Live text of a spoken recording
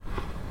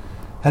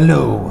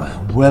Hello,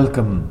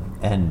 welcome,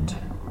 and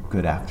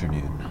good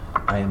afternoon.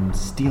 I am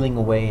stealing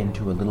away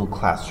into a little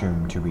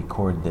classroom to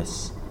record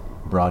this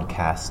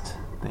broadcast,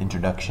 the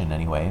introduction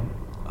anyway,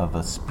 of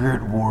a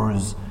Spirit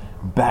Wars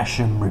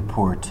Basham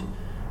Report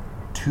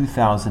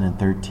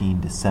 2013,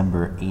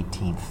 December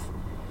 18th,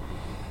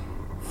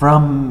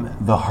 from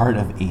the heart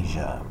of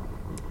Asia.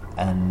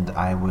 And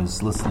I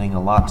was listening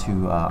a lot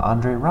to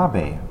Andre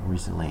Rabe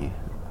recently.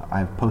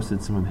 I've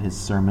posted some of his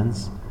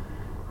sermons,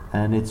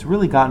 and it's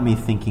really gotten me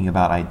thinking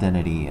about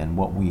identity and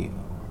what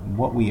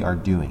we are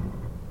doing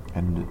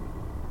and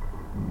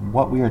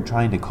what we are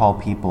trying to call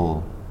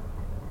people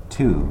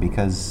to,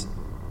 because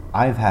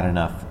I've had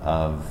enough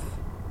of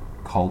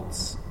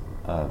cults,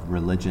 of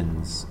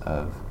religions,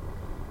 of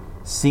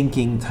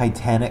sinking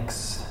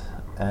Titanics,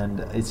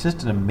 and it's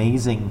just an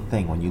amazing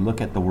thing when you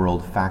look at the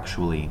world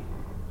factually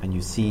and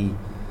you see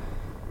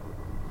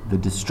the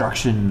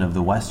destruction of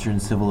the Western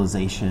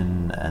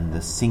civilization and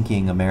the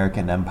sinking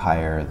American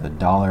empire, the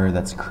dollar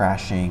that's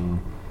crashing.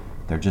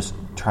 They're just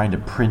trying to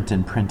print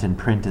and print and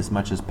print as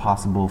much as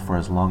possible for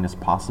as long as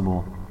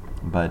possible.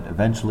 But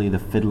eventually the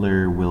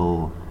fiddler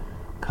will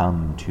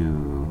come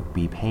to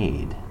be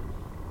paid.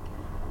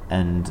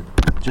 And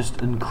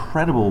just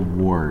incredible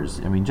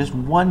wars. I mean, just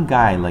one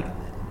guy like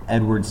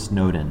Edward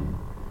Snowden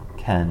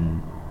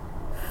can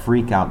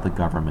freak out the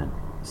government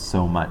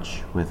so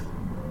much with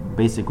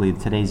basically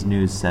today's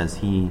news says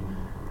he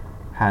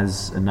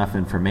has enough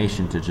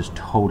information to just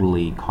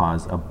totally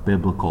cause a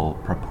biblical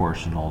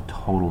proportional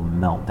total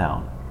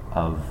meltdown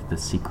of the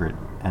secret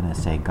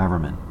NSA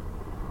government.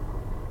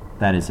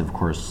 That is, of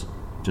course,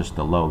 just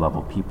the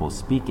low-level people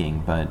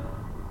speaking, but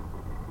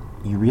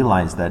you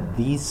realize that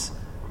these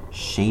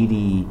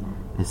shady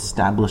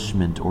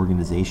establishment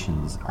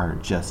organizations are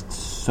just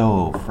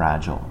so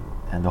fragile,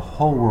 and the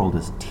whole world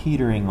is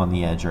teetering on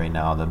the edge right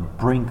now, the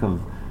brink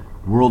of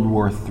World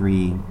War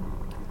III.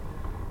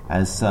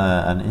 As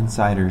an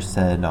insider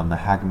said on the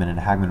Hagman and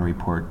Hagman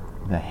report,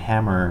 the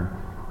hammer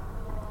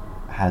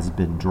has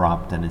been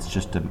dropped, and it's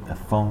just a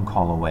phone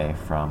call away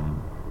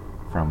from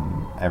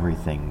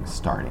everything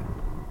starting.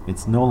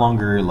 It's no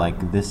longer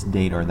like this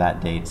date or that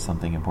date,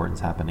 something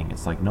important's happening.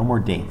 It's like no more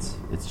dates.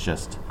 It's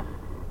just,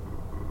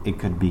 it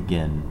could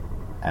begin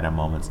at a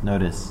moment's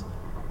notice.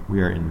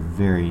 We are in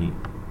very,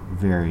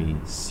 very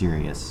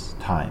serious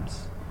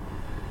times.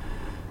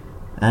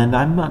 And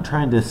I'm not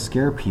trying to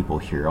scare people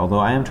here, although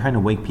I am trying to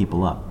wake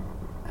people up.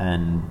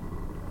 And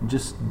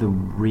just the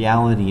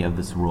reality of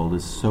this world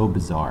is so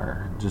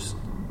bizarre. Just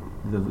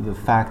the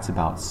facts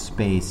about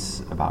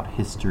space, about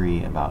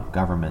history, about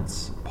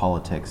governments,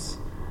 politics,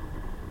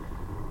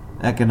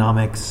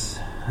 economics,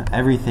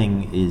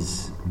 everything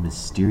is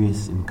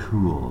mysterious and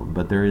cool,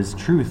 but there is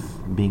truth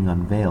being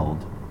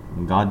unveiled.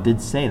 God did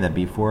say that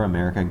before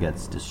America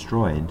gets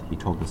destroyed, he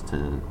told this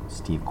to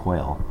Steve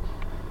Quayle,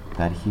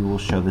 that he will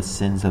show the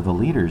sins of the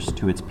leaders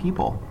to its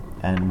people.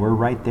 And we're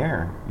right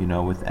there,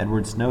 with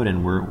Edward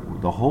Snowden.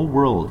 The whole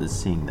world is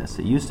seeing this.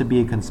 It used to be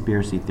a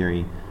conspiracy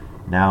theory.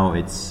 Now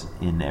it's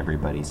in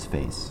everybody's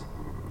face.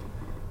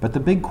 But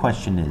the big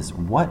question is,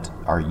 what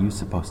are you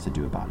supposed to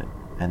do about it?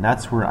 And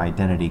that's where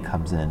identity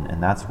comes in,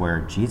 and that's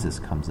where Jesus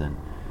comes in.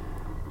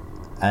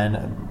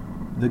 And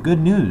the good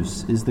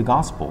news is the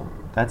gospel.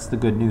 That's the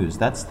good news.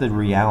 That's the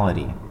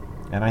reality.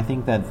 And I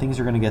think that things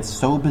are going to get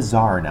so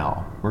bizarre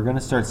now. We're going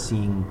to start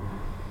seeing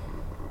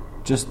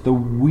just the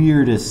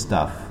weirdest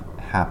stuff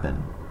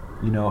happen.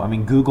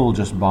 Google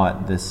just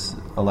bought this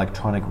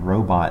electronic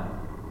robot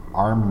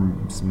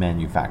arms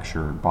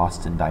manufacturer,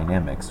 Boston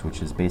Dynamics,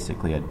 which is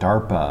basically a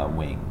DARPA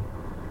wing.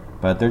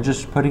 But they're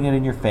just putting it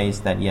in your face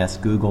that, yes,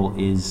 Google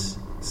is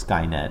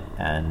Skynet,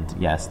 and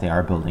yes, they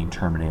are building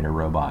Terminator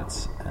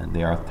robots, and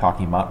they are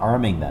talking about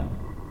arming them.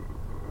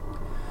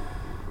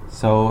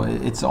 So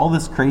it's all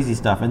this crazy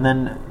stuff. And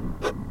then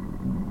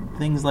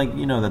things like,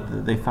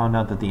 that they found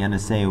out that the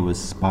NSA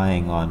was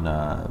spying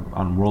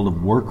on World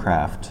of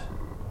Warcraft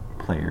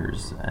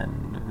players,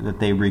 and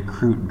that they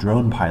recruit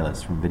drone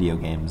pilots from video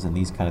games and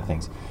these kind of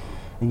things.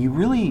 And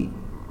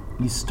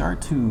you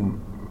start to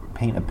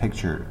paint a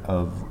picture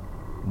of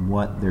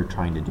what they're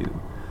trying to do.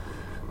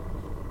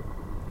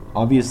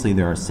 Obviously,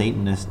 there are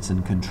Satanists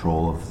in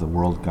control of the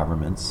world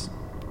governments.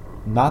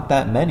 Not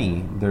that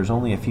many. There's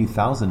only a few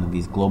thousand of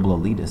these global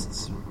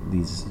elitists,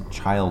 these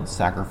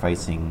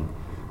child-sacrificing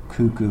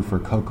cuckoo for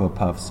Cocoa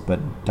Puffs,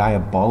 but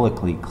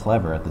diabolically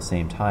clever at the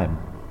same time,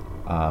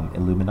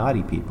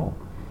 Illuminati people.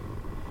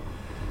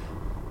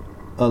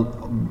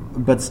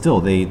 But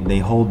still, they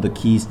hold the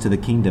keys to the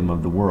kingdom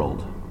of the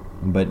world.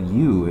 But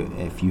you,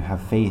 if you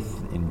have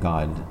faith in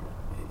God,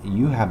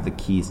 you have the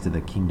keys to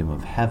the kingdom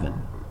of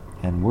heaven.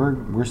 And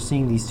we're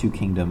seeing these two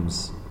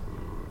kingdoms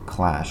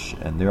clash,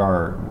 and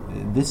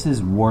this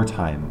is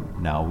wartime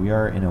now. We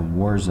are in a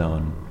war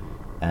zone,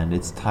 and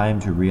it's time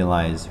to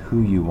realize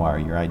who you are,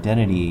 your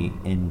identity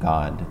in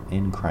God,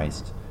 in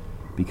Christ,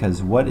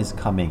 because what is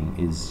coming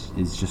is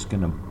just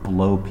going to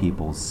blow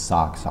people's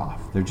socks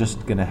off. They're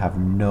just going to have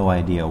no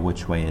idea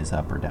which way is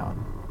up or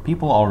down.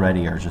 People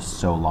already are just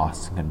so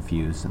lost and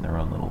confused in their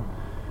own little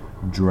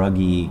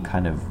druggy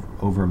kind of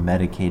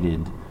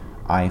over-medicated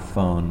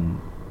iPhone,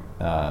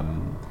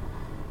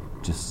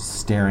 just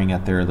staring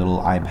at their little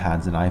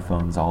iPads and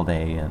iPhones all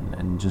day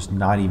and just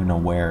not even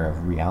aware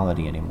of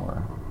reality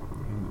anymore.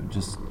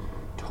 Just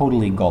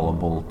totally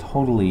gullible,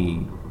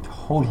 totally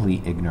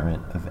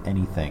ignorant of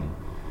anything.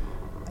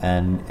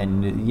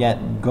 And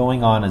yet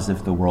going on as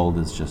if the world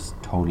is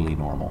just totally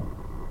normal.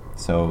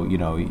 So,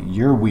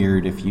 you're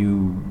weird if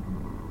you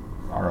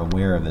are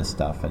aware of this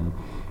stuff. And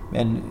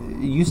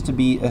it used to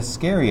be a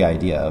scary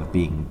idea of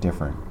being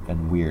different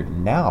and weird.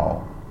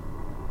 Now,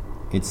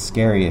 it's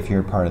scary if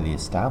you're part of the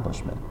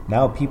establishment.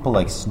 Now people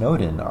like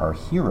Snowden are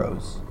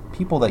heroes.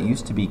 People that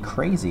used to be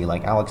crazy,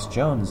 like Alex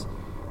Jones,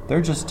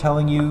 they're just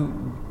telling you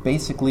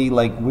basically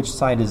like which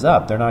side is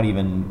up. They're not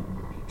even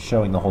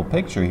showing the whole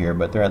picture here,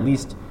 but they're at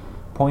least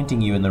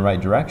pointing you in the right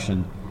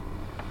direction.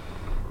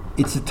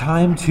 It's a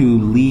time to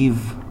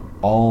leave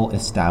all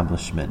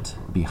establishment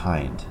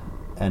behind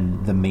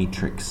and the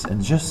Matrix,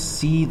 and just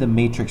see the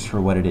Matrix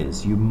for what it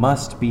is. You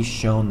must be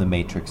shown the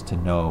Matrix to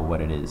know what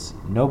it is.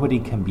 Nobody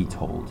can be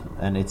told.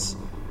 And it's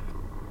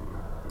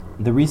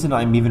the reason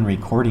I'm even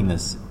recording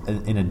this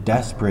in a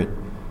desperate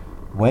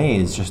way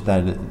is just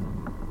that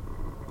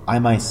I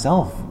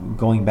myself,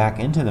 going back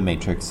into the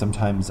Matrix,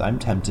 sometimes I'm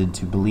tempted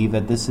to believe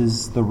that this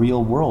is the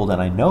real world,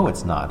 and I know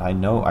it's not. I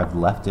know I've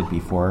left it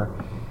before.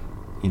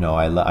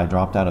 I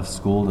dropped out of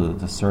school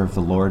to serve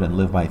the Lord and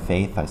live by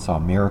faith. I saw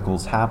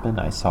miracles happen.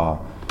 I saw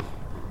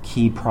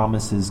key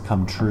promises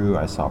come true.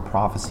 I saw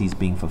prophecies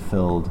being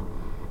fulfilled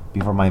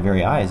before my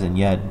very eyes. And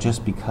yet,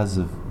 just because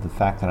of the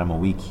fact that I'm a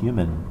weak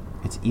human,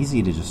 it's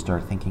easy to just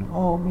start thinking,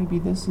 oh, maybe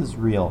this is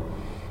real.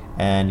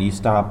 And you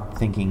stop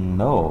thinking,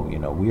 no,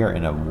 we are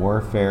in a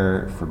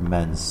warfare for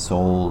men's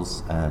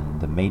souls, and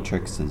the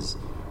Matrix is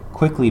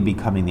quickly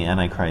becoming the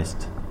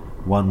Antichrist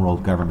one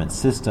world government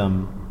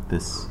system,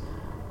 this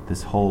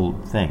whole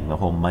thing, the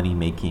whole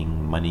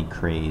money-making,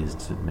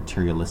 money-crazed,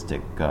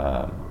 materialistic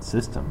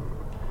system.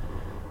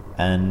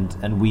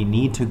 And we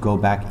need to go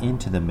back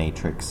into the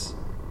Matrix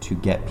to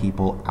get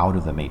people out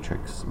of the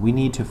Matrix. We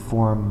need to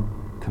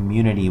form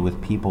community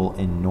with people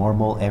in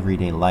normal,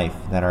 everyday life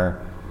that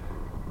are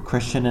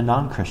Christian and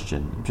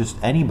non-Christian. Just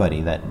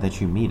anybody that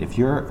you meet. If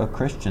you're a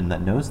Christian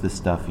that knows this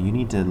stuff, you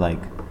need to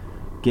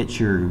get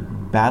your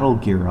battle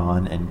gear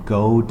on and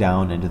go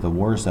down into the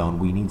war zone.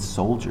 We need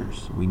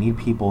soldiers. We need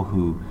people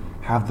who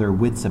have their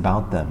wits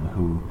about them,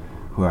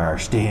 who are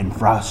staying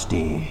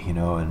frosty,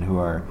 and who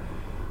are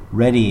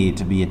ready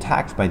to be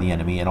attacked by the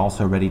enemy and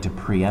also ready to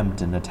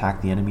preempt and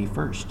attack the enemy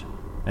first.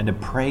 And to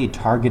pray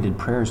targeted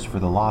prayers for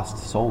the lost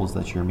souls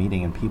that you're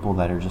meeting and people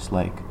that are just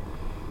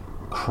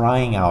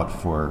crying out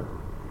for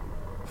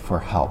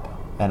help.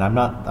 And I'm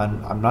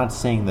not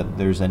saying that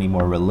there's any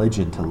more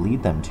religion to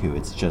lead them to.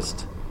 It's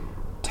just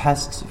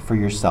test for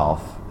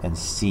yourself and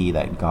see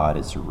that God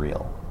is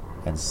real,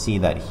 and see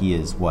that He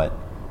is what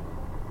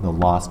the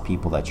lost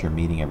people that you're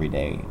meeting every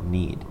day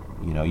need.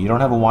 You don't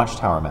have a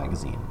Watchtower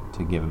magazine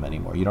to give them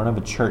anymore. You don't have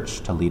a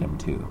church to lead them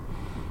to.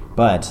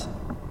 But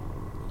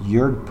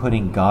you're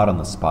putting God on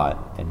the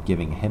spot and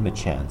giving Him a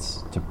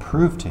chance to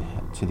prove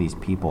to these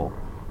people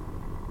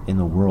in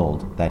the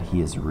world that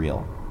He is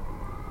real.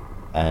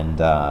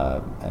 And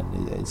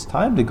it's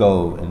time to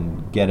go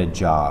and get a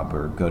job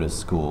or go to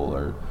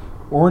school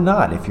or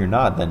not. If you're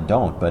not, then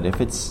don't. But if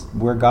it's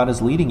where God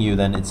is leading you,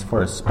 then it's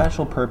for a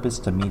special purpose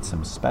to meet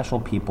some special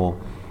people.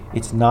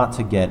 It's not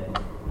to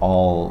get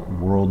all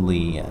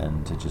worldly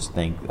and to just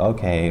think,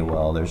 okay,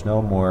 well, there's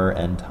no more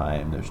end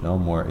time. There's no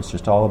more. It's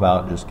just all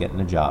about just getting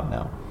a job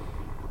now.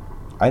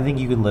 I think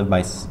you can live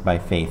by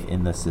faith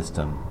in the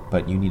system,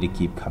 but you need to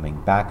keep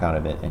coming back out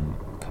of it and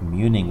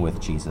communing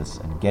with Jesus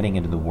and getting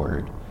into the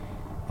Word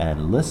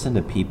and listen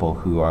to people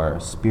who are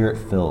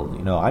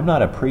Spirit-filled. I'm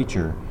not a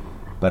preacher,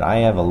 but I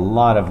have a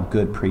lot of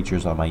good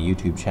preachers on my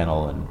YouTube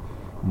channel and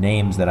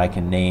names that I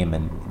can name,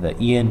 and the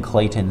Ian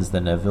Claytons,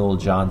 the Neville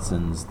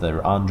Johnsons,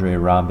 the Andre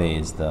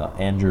Rabes, the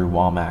Andrew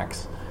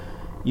Womacks.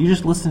 You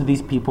just listen to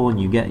these people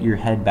and you get your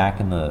head back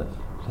in the,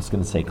 I was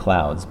going to say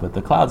clouds, but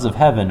the clouds of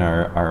heaven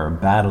are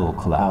battle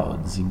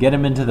clouds. You get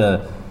them into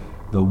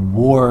the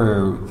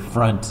war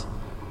front,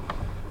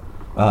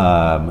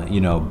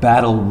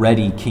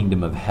 battle-ready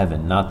kingdom of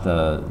heaven, not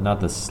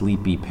the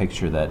sleepy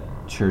picture that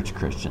church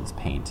Christians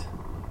paint.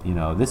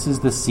 This is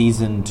the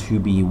season to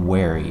be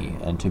wary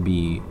and to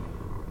be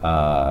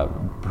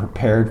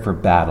prepared for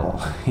battle.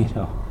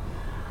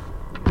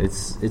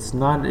 It's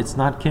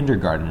not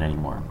kindergarten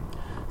anymore.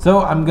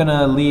 So I'm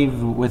gonna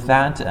leave with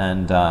that,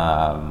 and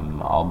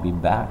I'll be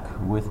back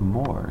with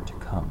more to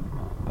come.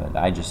 But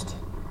it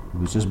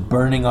was just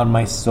burning on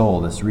my soul,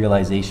 this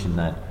realization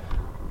that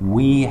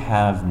we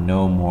have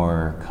no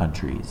more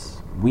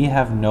countries, we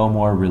have no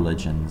more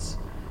religions,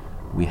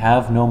 we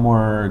have no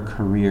more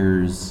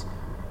careers,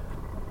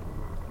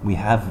 we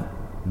have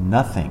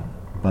nothing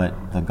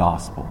but the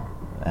gospel.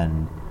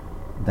 And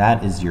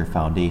that is your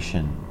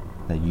foundation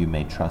that you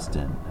may trust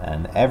in.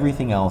 And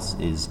everything else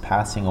is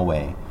passing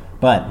away.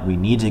 But we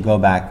need to go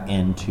back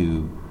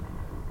into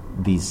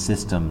these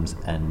systems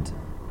and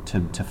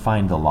to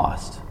find the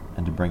lost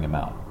and to bring them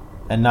out.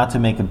 and not to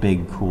make a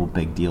big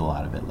deal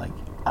out of it, like,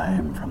 I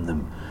am from the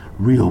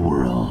real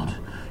world.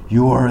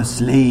 You are a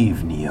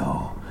slave,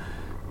 Neo.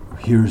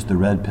 Here's the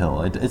red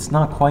pill. It's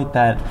not quite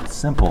that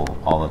simple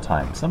all the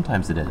time.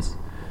 Sometimes it is,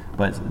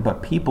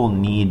 but people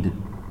need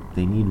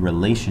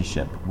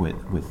relationship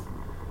with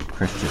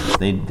Christians.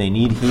 They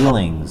need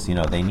healings.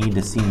 They need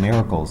to see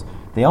miracles.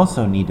 They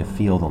also need to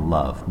feel the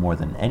love more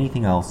than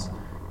anything else.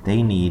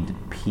 They need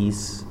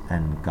peace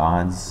and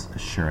God's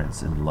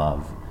assurance and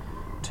love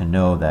to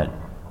know that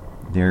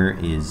there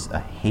is a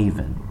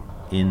haven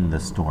in the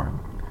storm.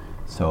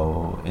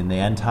 So in the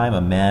end time, a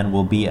man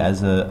will be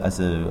as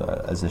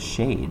a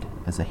shade,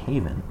 as a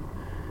haven.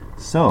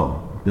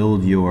 So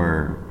build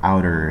your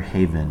outer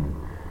haven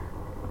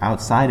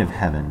outside of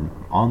heaven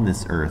on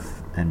this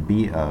earth, and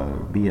be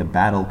a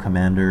battle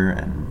commander,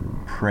 and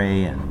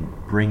pray and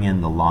bring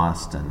in the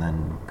lost, and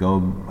then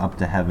go up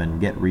to heaven,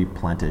 get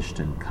replenished,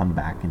 and come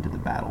back into the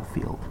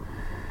battlefield.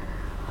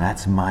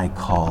 That's my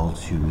call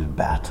to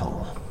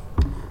battle.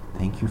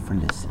 Thank you for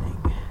listening.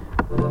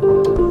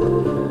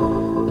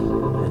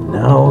 And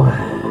now,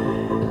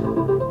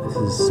 this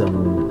is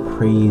some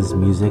praise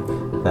music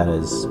that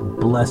has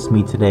blessed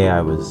me today.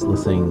 I was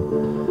listening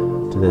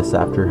to this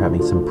after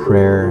having some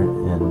prayer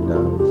and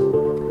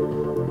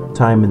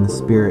time in the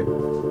Spirit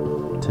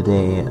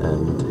today,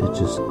 and it's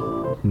just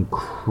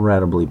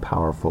incredibly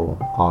powerful,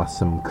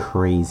 awesome,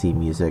 crazy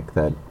music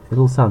that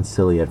it'll sound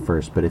silly at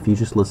first, but if you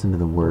just listen to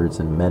the words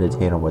and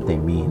meditate on what they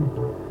mean,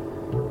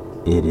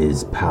 it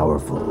is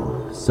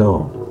powerful.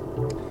 So,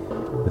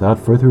 without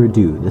further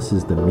ado, this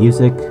is the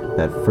music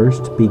that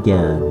first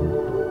began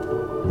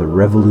the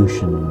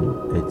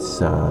revolution.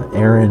 It's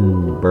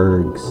Aaron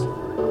Berg's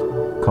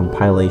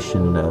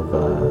compilation of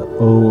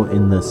Oh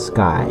in the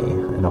Sky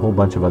and a whole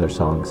bunch of other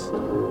songs.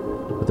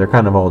 But they're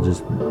kind of all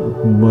just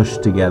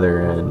mushed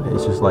together, and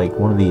it's just like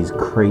one of these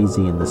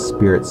crazy in the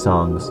spirit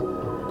songs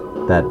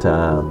that,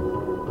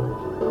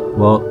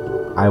 well,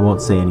 I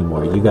won't say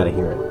anymore. You gotta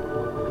hear it.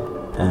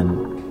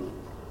 And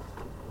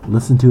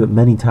listen to it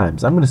many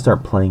times. I'm going to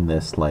start playing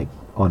this like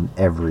on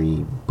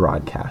every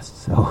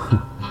broadcast. So,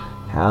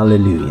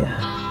 hallelujah.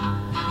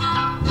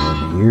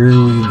 And here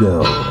we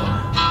go.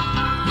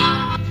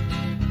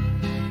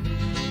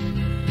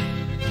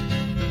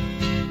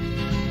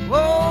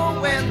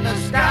 Oh, in the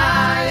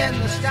sky, in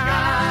the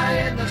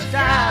sky, in the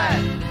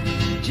sky,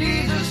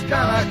 Jesus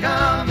gonna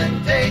come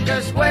and take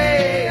us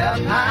way up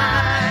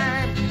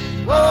high.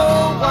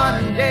 Oh,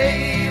 one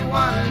day,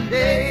 one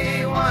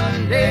day,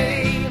 one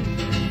day,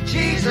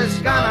 Jesus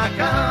gonna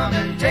come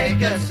and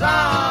take us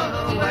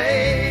all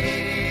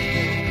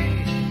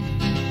away.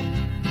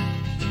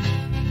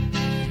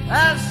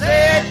 I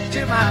said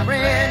to my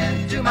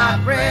friend, to my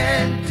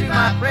friend, to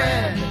my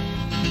friend,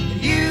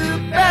 you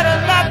better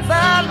let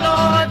the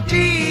Lord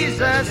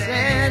Jesus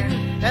in.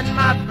 And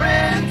my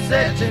friend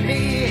said to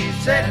me,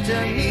 said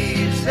to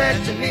me,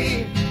 said to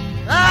me,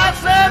 I'll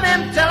serve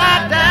him till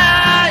I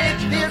die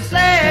if he'll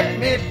set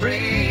me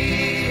free.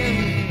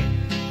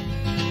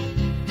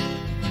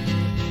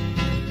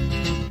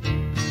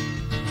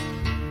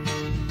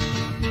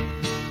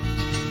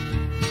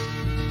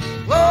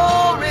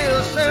 Oh,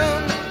 real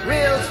soon,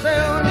 real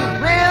soon,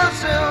 real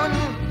soon,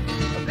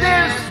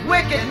 this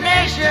wicked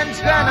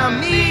nation's gonna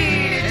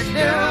meet its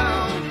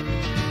doom.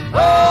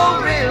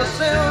 Oh, real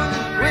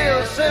soon,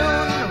 real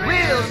soon,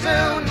 real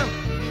soon,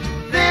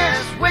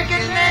 this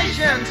wicked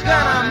nation's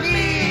gonna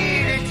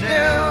meet its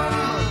doom.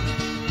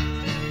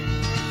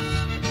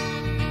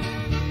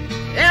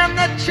 And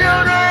the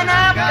children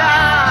of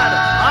God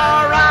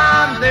are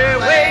on their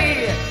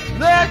way.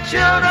 The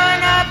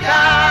children of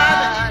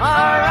God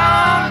are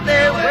on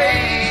their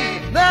way.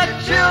 The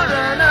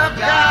children of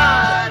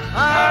God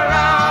are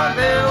on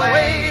their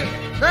way.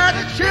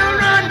 The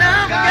children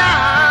of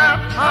God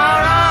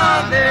are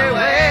on their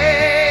way.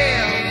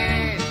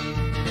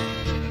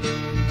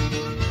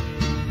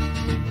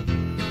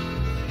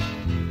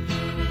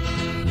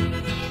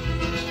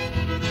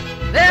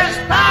 There's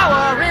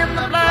power in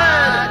the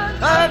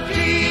blood of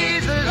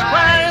Jesus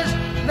Christ.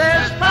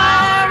 There's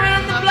power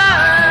in the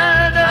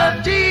blood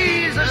of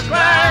Jesus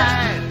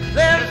Christ.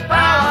 There's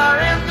power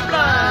in the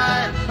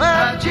blood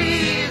of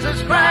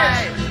Jesus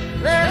Christ.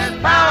 There's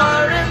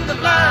power in the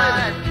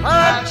blood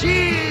of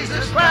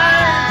Jesus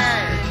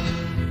Christ.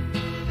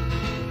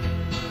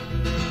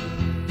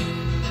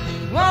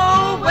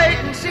 Oh, wait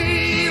and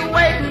see,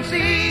 wait and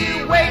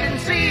see, wait and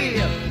see.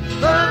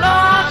 The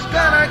Lord's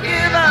gonna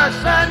give us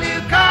a new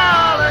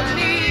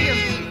colony.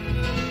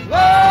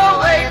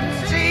 Oh, wait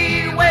and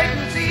see, wait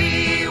and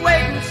see,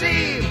 wait and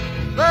see.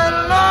 The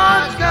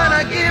Lord's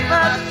gonna give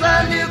us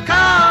a new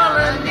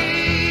colony.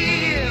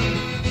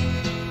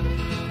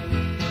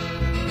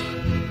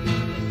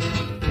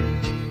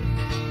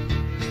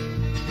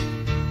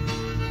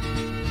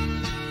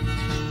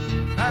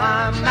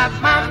 Climb that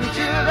mountain,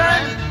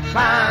 children,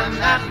 climb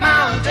that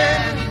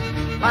mountain.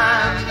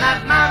 Climb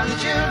that mountain,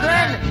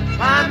 children,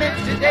 climb it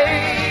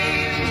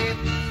today.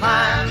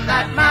 Climb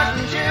that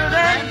mountain,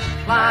 children,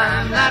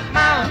 climb that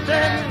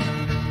mountain.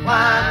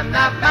 Climb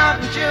that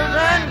mountain,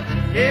 children,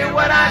 hear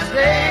what I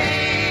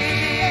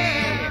say.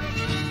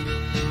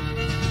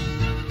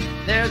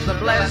 There's a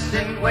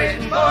blessing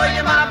waiting for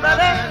you, my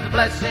brother. A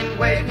blessing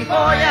waiting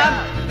for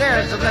you.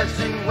 There's a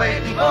blessing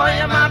waiting for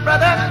you, my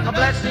brother. A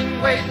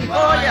blessing waiting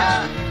for you.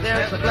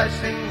 There's a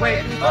blessing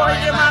waiting for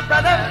you, my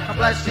brother. A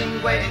blessing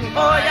waiting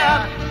for you.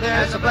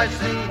 There's a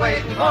blessing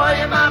waiting for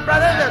you, my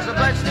brother. There's a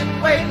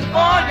blessing waiting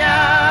for you.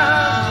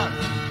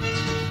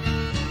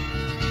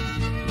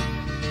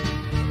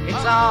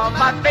 It's all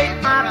by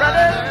faith, my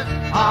brothers.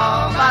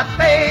 All by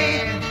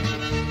faith.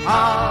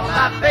 All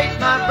by faith,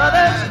 my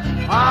brothers.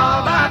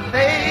 All by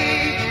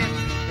faith.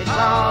 It's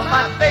all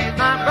by faith,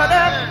 my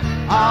brother.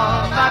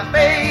 All by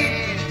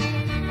faith.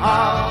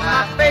 All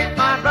by faith,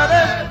 my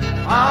brother.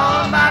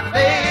 All by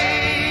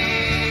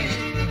faith.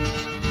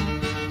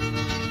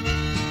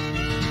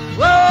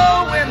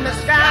 Whoa, in the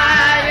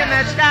sky, in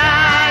the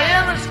sky,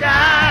 in the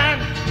sky,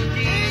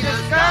 Jesus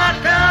God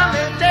come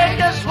and take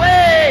us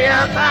way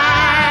up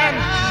high.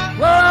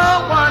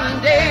 Whoa,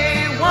 one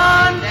day,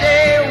 one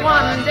day,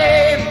 one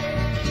day,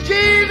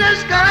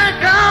 Jesus gonna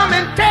come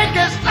and take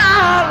us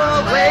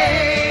all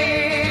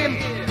away,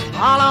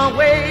 all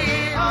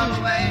away, all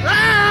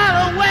away.